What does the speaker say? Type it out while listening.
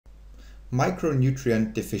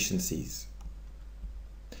Micronutrient deficiencies.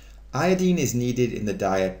 Iodine is needed in the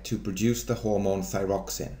diet to produce the hormone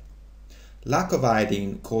thyroxine. Lack of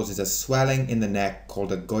iodine causes a swelling in the neck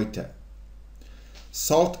called a goiter.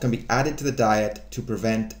 Salt can be added to the diet to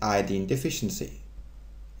prevent iodine deficiency.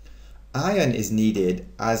 Iron is needed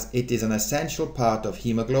as it is an essential part of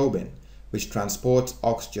hemoglobin, which transports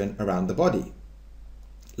oxygen around the body.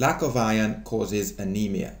 Lack of iron causes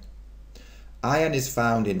anemia. Iron is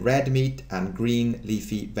found in red meat and green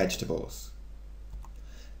leafy vegetables.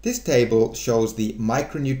 This table shows the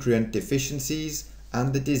micronutrient deficiencies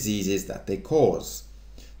and the diseases that they cause.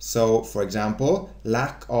 So, for example,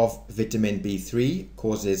 lack of vitamin B3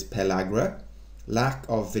 causes pellagra, lack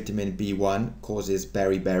of vitamin B1 causes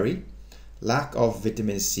beriberi, lack of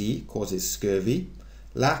vitamin C causes scurvy,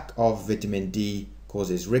 lack of vitamin D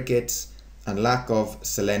causes rickets, and lack of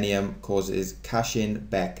selenium causes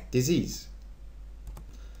Cashin-Beck disease.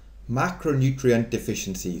 Macronutrient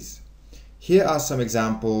deficiencies. Here are some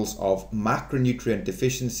examples of macronutrient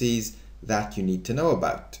deficiencies that you need to know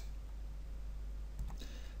about.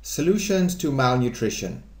 Solutions to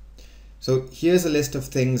malnutrition. So here's a list of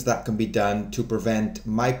things that can be done to prevent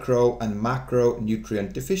micro and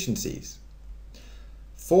macronutrient deficiencies.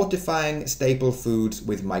 Fortifying staple foods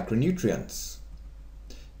with micronutrients.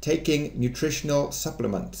 Taking nutritional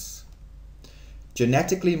supplements.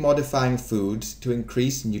 Genetically modifying foods to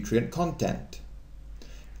increase nutrient content.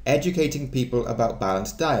 Educating people about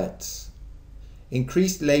balanced diets.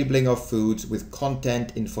 Increased labeling of foods with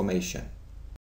content information.